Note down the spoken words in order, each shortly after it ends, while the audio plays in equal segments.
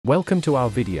Welcome to our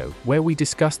video, where we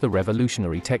discuss the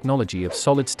revolutionary technology of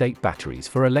solid-state batteries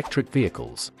for electric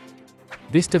vehicles.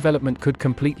 This development could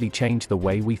completely change the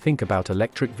way we think about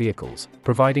electric vehicles,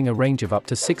 providing a range of up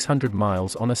to 600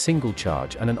 miles on a single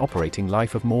charge and an operating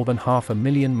life of more than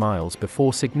 500,000 miles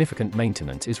before significant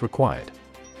maintenance is required.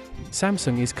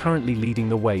 Samsung is currently leading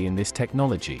the way in this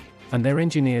technology, and their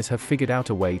engineers have figured out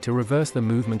a way to reverse the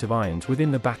movement of ions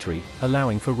within the battery,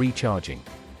 allowing for recharging.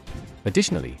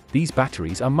 Additionally, these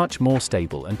batteries are much more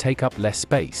stable and take up less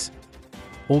space.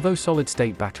 Although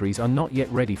solid-state batteries are not yet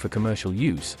ready for commercial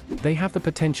use, they have the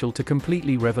potential to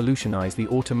completely revolutionize the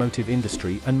automotive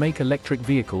industry and make electric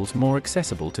vehicles more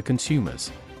accessible to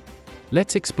consumers.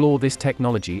 Let's explore this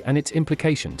technology and its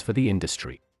implications for the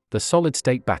industry. The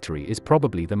solid-state battery is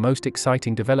probably the most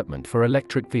exciting development for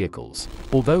electric vehicles.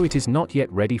 Although it is not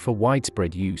yet ready for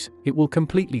widespread use, it will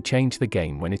completely change the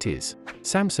game when it is.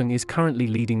 Samsung is currently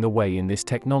leading the way in this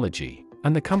technology,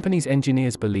 and the company's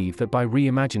engineers believe that by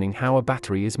reimagining how a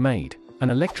battery is made,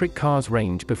 an electric car's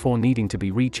range before needing to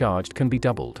be recharged can be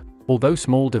doubled. Although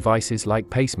small devices like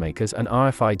pacemakers and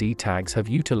RFID tags have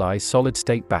utilized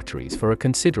solid-state batteries for a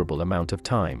considerable amount of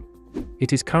time,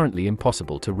 it is currently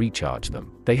impossible to recharge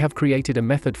them. They have created a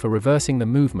method for reversing the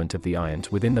movement of the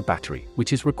ions within the battery,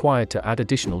 which is required to add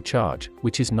additional charge,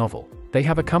 which is novel. They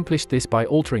have accomplished this by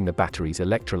altering the battery's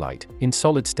electrolyte. In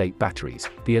solid-state batteries,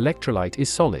 the electrolyte is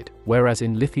solid, whereas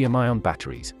in lithium-ion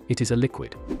batteries, it is a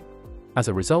liquid. As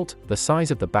a result, the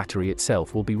size of the battery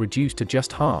itself will be reduced to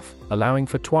just half, allowing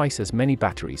for twice as many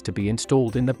batteries to be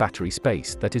installed in the battery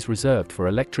space that is reserved for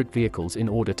electric vehicles in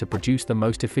order to produce the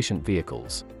most efficient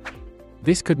vehicles.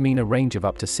 This could mean a range of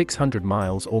up to 600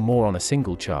 miles or more on a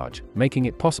single charge, making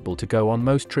it possible to go on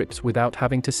most trips without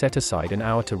having to set aside an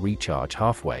hour to recharge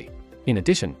halfway. In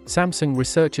addition, Samsung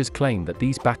researchers claim that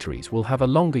these batteries will have a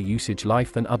longer usage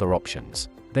life than other options.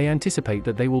 They anticipate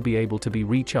that they will be able to be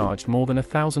recharged more than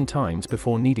 1,000 times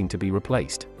before needing to be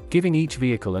replaced, giving each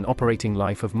vehicle an operating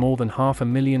life of more than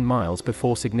 500,000 miles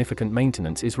before significant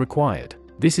maintenance is required.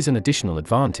 This is an additional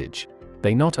advantage.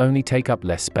 They not only take up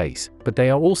less space, but they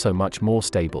are also much more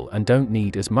stable and don't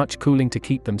need as much cooling to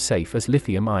keep them safe as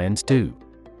lithium ions do.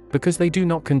 Because they do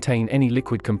not contain any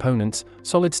liquid components,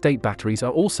 solid-state batteries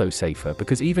are also safer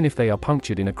because even if they are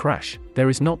punctured in a crash, there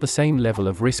is not the same level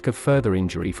of risk of further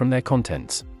injury from their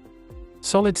contents.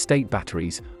 Solid-state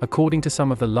batteries, according to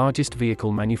some of the largest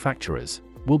vehicle manufacturers,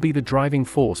 will be the driving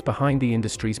force behind the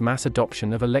industry's mass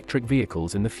adoption of electric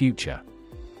vehicles in the future.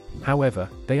 However,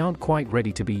 they aren't quite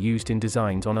ready to be used in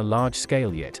designs on a large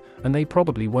scale yet, and they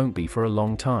probably won't be for a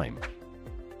long time.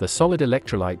 The solid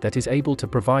electrolyte that is able to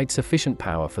provide sufficient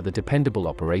power for the dependable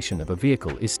operation of a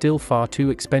vehicle is still far too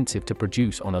expensive to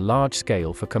produce on a large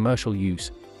scale for commercial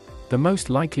use. The most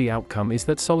likely outcome is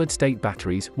that solid-state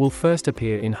batteries will first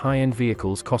appear in high-end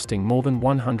vehicles costing more than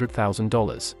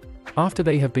 $100,000. After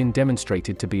they have been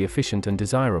demonstrated to be efficient and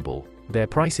desirable, their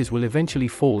prices will eventually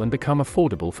fall and become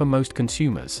affordable for most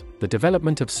consumers. The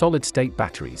development of solid-state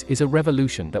batteries is a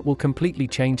revolution that will completely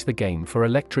change the game for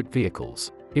electric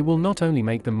vehicles. It will not only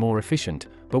make them more efficient,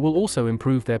 but will also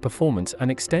improve their performance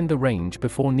and extend the range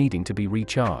before needing to be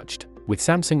recharged. With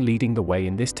Samsung leading the way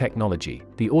in this technology,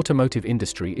 the automotive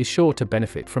industry is sure to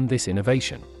benefit from this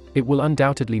innovation. It will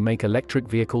undoubtedly make electric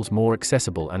vehicles more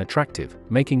accessible and attractive,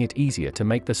 making it easier to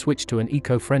make the switch to an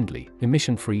eco-friendly,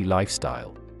 emission-free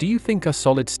lifestyle. Do you think are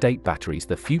solid-state batteries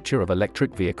the future of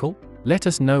electric vehicle? Let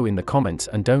us know in the comments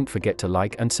and don't forget to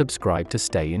like and subscribe to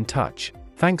stay in touch.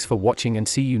 Thanks for watching and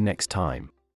see you next time.